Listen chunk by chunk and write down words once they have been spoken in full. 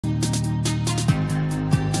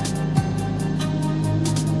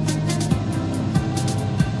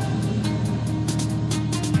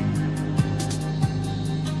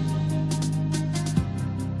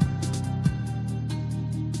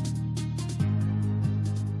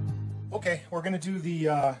Okay, we're going to do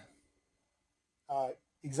the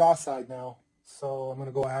exhaust side now. So I'm going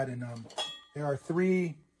to go ahead and there are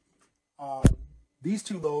three, these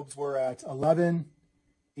two lobes were at 11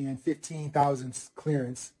 and 15 thousandths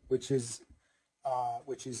clearance, which is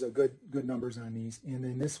a good numbers on these. And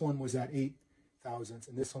then this one was at 8 thousandths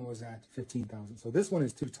and this one was at 15 thousandths. So this one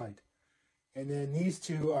is too tight. And then these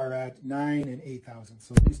two are at 9 and 8 thousandths.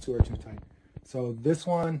 So these two are too tight. So this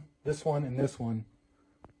one, and this one,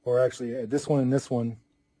 or actually this one,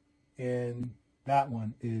 and that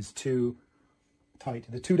one is too tight.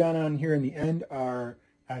 The two down on here in the end are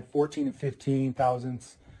at 14 and 15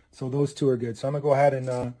 thousandths. So those two are good. So I'm going to go ahead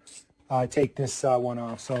and take this one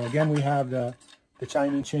off. So again, we have the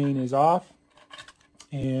chiming chain is off,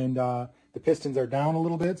 and the pistons are down a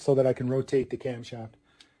little bit so that I can rotate the camshaft.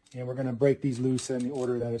 And we're going to break these loose in the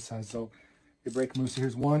order that it says. So you break them loose. So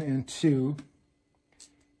here's 1 and 2.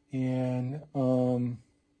 And then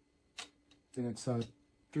it's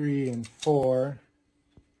 3 and 4.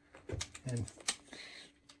 And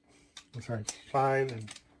I'm sorry, 5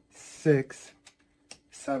 and 6,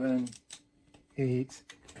 7, 8,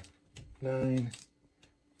 9,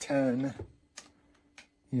 10,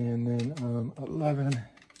 and then 11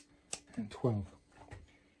 and 12.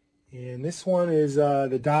 And this one is,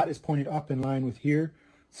 the dot is pointed up in line with here,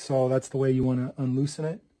 so that's the way you want to unloosen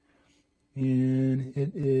it. And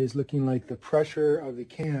it is looking like the pressure of the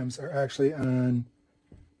cams are actually on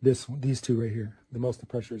this one, these two right here. The most of the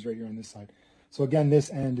pressure is right here on this side. So again, this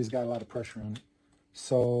end has got a lot of pressure on it.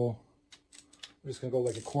 So I'm just going to go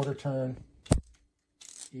like a quarter turn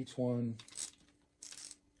each one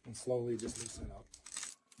and slowly just loosen it up.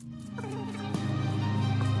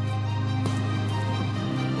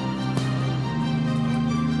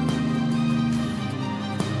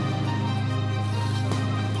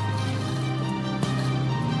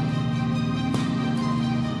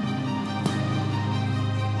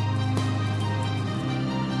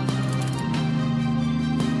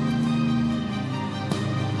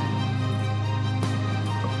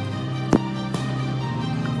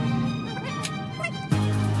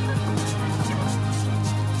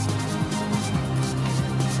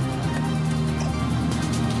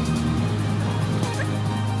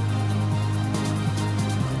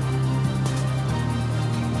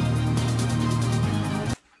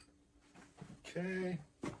 Okay,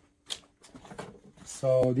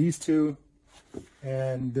 so these two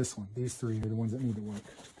and this one, these three are the ones that need to work.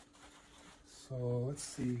 So let's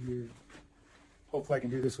see here. Hopefully I can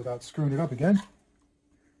do this without screwing it up again.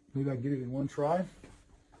 Maybe I can get it in one try.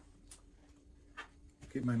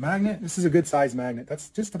 Get my magnet. This is a good size magnet. That's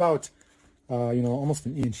just about, almost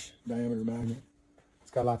an inch diameter magnet.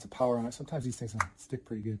 It's got lots of power on it. Sometimes these things stick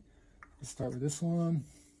pretty good. Let's start with this one,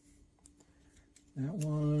 that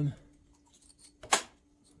one.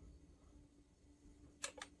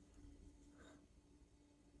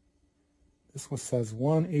 This one says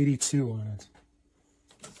 182 on it.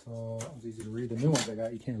 So it's easy to read. The new ones I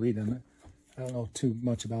got, you can't read them. I don't know too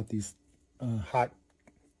much about these hot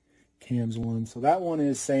cams ones. So that one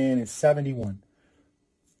is saying it's 71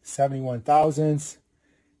 thousandths,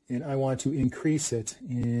 and I want to increase it.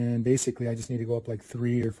 And basically, I just need to go up like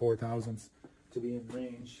 3 or 4 thousandths to be in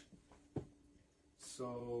range.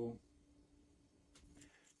 So,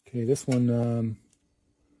 okay, this one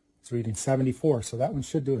is reading 74, so that one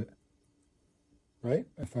should do it. Right?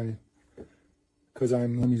 Because let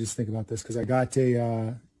me just think about this, because I got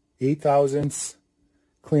a 8 thousandths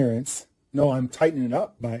clearance. No, I'm tightening it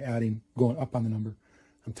up by going up on the number.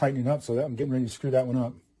 I'm tightening it up so that I'm getting ready to screw that one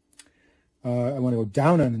up. I want to go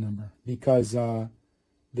down on the number because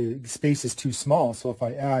the space is too small. So if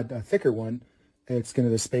I add a thicker one, the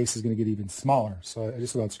space is going to get even smaller. So I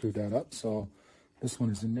just about screwed that up. So this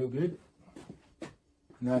one is no good.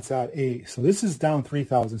 And that's at 8. So this is down 3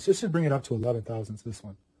 thousandths. This should bring it up to 11 thousandths, this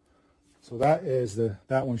one. So that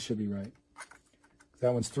one should be right.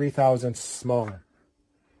 That one's 3 thousandths smaller.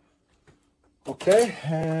 Okay,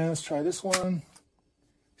 and let's try this one.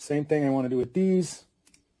 Same thing I want to do with these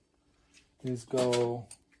is go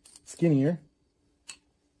skinnier.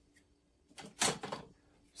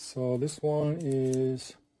 So this one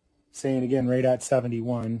is saying again right at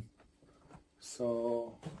 71.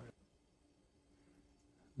 So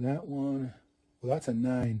that one, well, that's a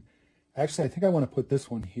 9. Actually, I think I want to put this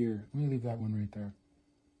one here. Let me leave that one right there.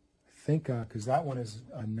 I think, because that one is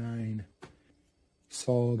a 9.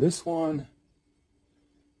 So this one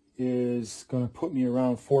is going to put me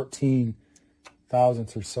around 14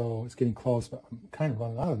 thousandths or so. It's getting close, but I'm kind of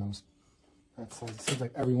running out of those. It seems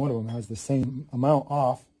like every one of them has the same amount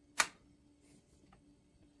off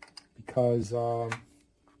because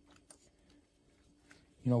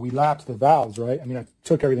you know, we lapped the valves, right? I mean, I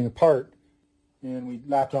took everything apart and we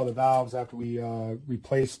lapped all the valves after we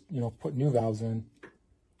replaced, you know, put new valves in.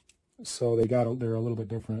 So they're a little bit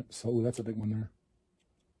different. So ooh, that's a big one there.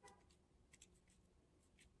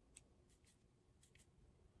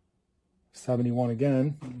 $71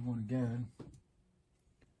 again. $71 again.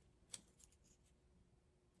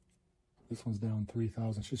 This one's down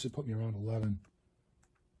 3,000. Should put me around 11.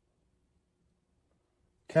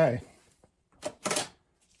 Okay. I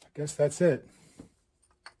guess that's it.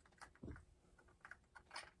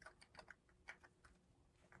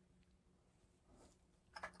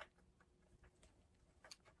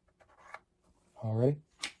 All right.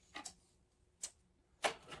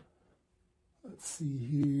 Let's see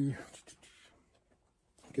here.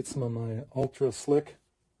 Get some of my Ultra Slick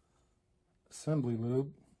assembly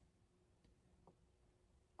lube.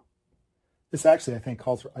 This actually, I think,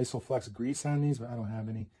 calls for Isoflex grease on these, but I don't have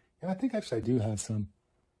any. And I think actually I do have some.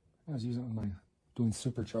 I was using it with doing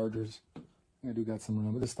superchargers. I do got some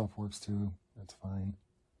around, but this stuff works too. That's fine.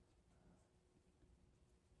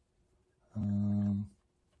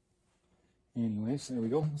 Anyways, there we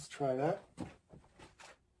go. Let's try that.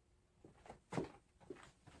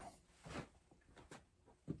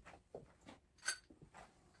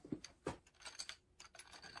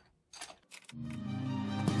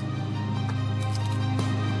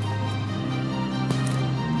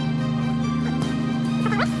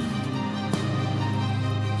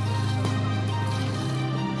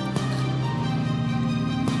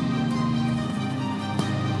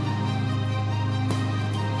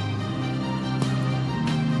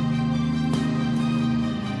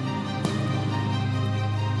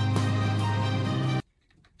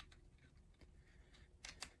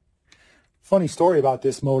 Funny story about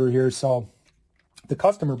this motor here. So the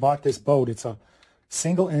customer bought this boat. It's a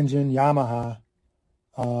single engine Yamaha.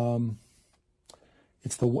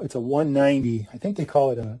 It's a 190. I think they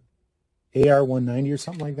call it a AR 190 or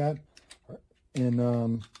something like that.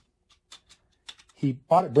 And he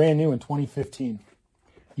bought it brand new in 2015.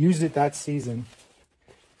 Used it that season.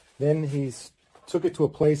 Then he took it to a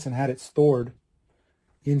place and had it stored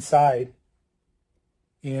inside.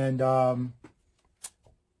 And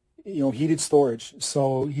you know, heated storage.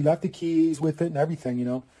 So he left the keys with it and everything, you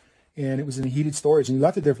know, and it was in heated storage. And he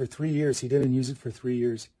left it there for 3 years. He didn't use it for 3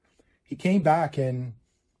 years. He came back in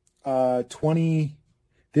COVID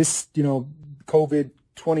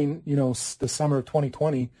 20, you know, the summer of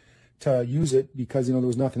 2020 to use it because, you know, there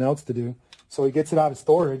was nothing else to do. So he gets it out of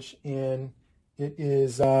storage and it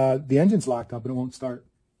is, the engine's locked up and it won't start.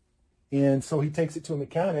 And so he takes it to a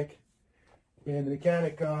mechanic and the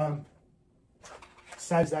mechanic,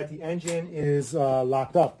 says that the engine is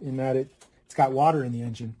locked up in that it's got water in the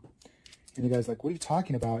engine. And the guy's like, what are you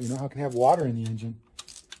talking about? You know, how can you have water in the engine?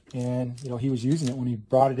 And, you know, he was using it when he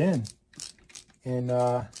brought it in. And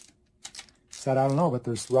said, I don't know, but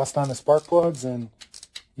there's rust on the spark plugs and,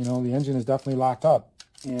 you know, the engine is definitely locked up.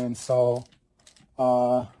 And so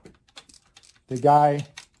the guy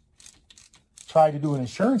tried to do an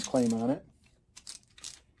insurance claim on it.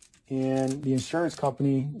 And the insurance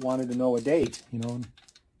company wanted to know a date, you know. And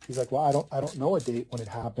he's like, well, I don't know a date when it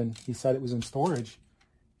happened. He said it was in storage.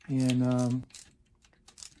 And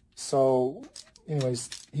so, anyways,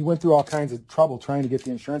 he went through all kinds of trouble trying to get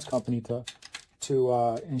the insurance company to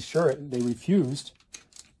insure it. They refused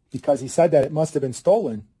because he said that it must have been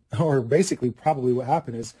stolen. Or basically, probably what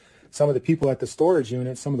happened is some of the people at the storage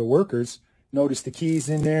unit, some of the workers, noticed the keys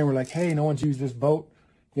in there and were like, hey, no one's used this boat.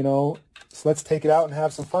 You know, so let's take it out and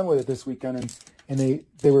have some fun with it this weekend. And they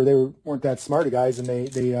weren't that smart of guys, and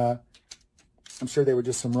they I'm sure they were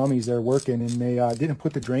just some rummies there working, and they didn't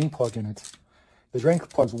put the drain plug in it. The drain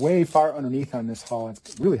plug's way far underneath on this hull.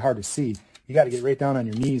 It's really hard to see. You got to get right down on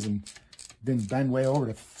your knees and then bend way over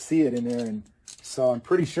to see it in there. And so I'm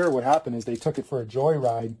pretty sure what happened is they took it for a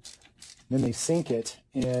joyride, then they sink it,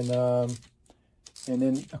 and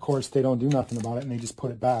then of course they don't do nothing about it, and they just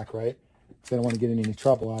put it back, right? They don't want to get in any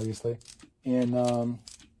trouble, obviously. And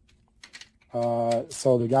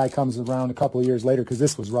so the guy comes around a couple of years later because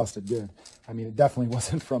this was rusted good. I mean, it definitely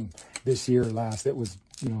wasn't from this year or last. It was,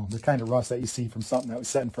 you know, the kind of rust that you see from something that was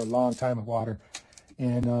sitting for a long time of water.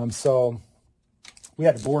 And so we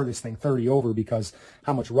had to bore this thing 30 over because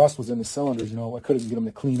how much rust was in the cylinders, you know, I couldn't get them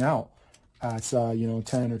to clean out. It's, you know,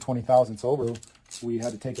 10 or 20 thousandths over. So we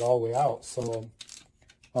had to take it all the way out. So,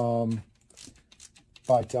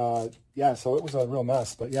 yeah, so it was a real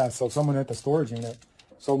mess. But yeah, so someone at the storage unit.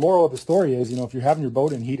 So moral of the story is, you know, if you're having your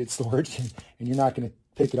boat in heated storage and you're not going to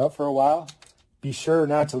pick it up for a while, be sure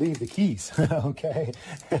not to leave the keys. Okay.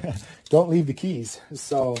 Don't leave the keys.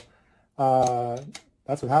 So that's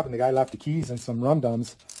That's what happened. The guy left the keys and some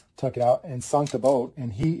rum-dums, took it out and sunk the boat,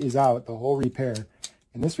 and he is out the whole repair.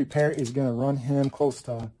 And this repair is going to run him close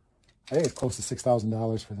to, I think it's close to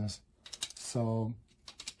 $6,000 for this. So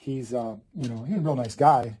he's, you know, he's a real nice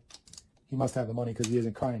guy. He must have the money because he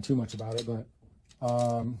isn't crying too much about it. But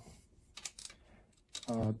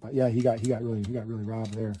yeah, he got really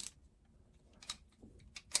robbed there.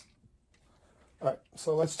 All right,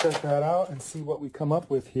 so let's check that out and see what we come up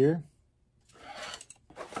with here.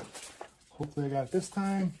 Hopefully I got it this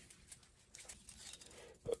time.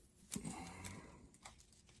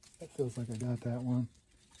 That feels like I got that one.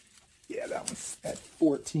 Yeah, that one's at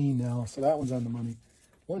 14 now, so that one's on the money.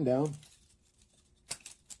 One down.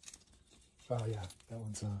 Oh yeah, that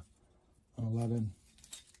one's an 11.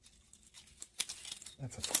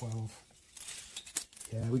 That's a 12.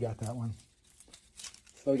 Yeah, we got that one.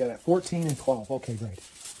 So we got that 14 and 12. Okay, great.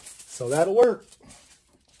 So that'll work.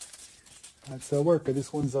 That's a worker.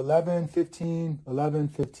 This one's 11, 15, 11,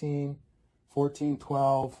 15, 14,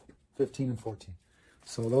 12, 15, and 14.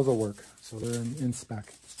 So those will work. So they're in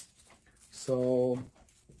spec. So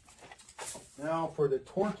now for the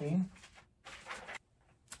torquing.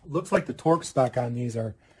 Looks like the torque spec on these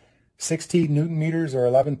are 16 Newton meters or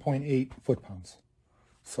 11.8 foot-pounds.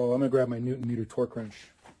 So I'm going to grab my Newton meter torque wrench.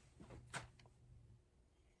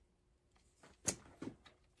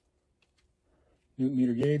 Newton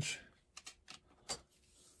meter gauge.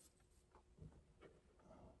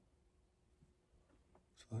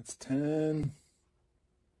 So that's 10,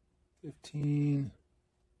 15,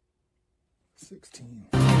 16.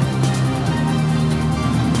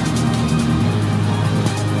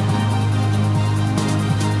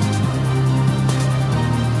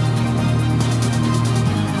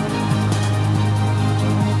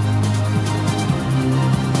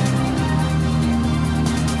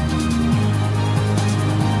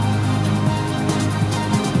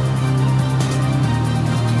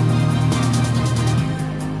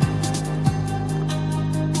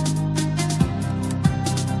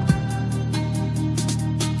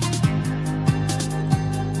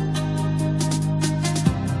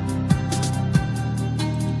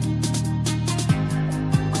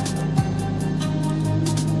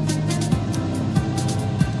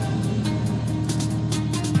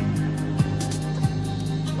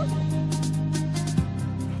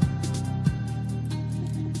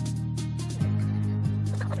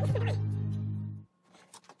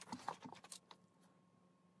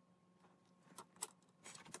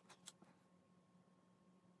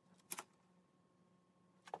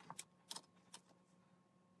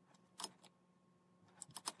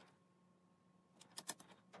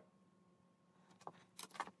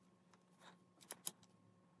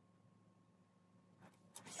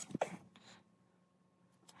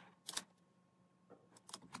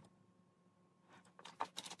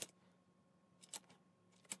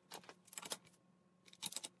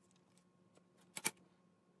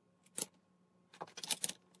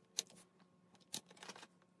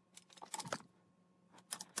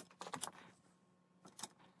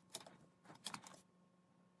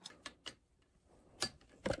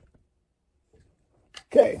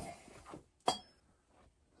 Okay.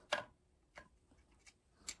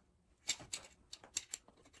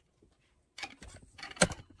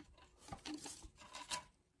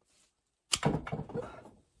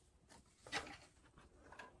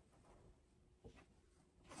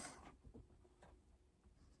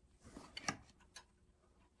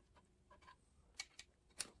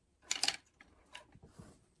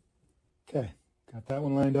 Okay, got that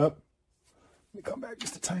one lined up. Let me come back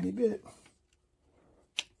just a tiny bit.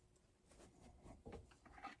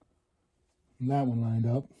 And that one lined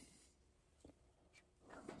up.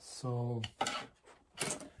 So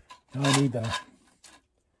now I need the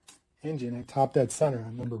engine at top dead center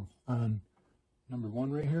on number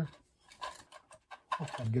one right here.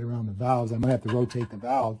 If I can get around the valves, I might have to rotate the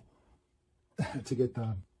valve to get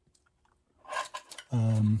the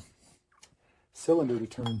cylinder to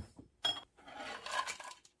turn.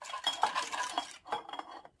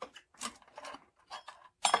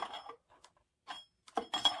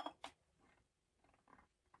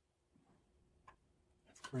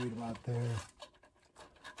 Right about there.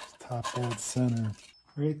 It's top dead center.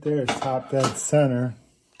 Right there, top dead center.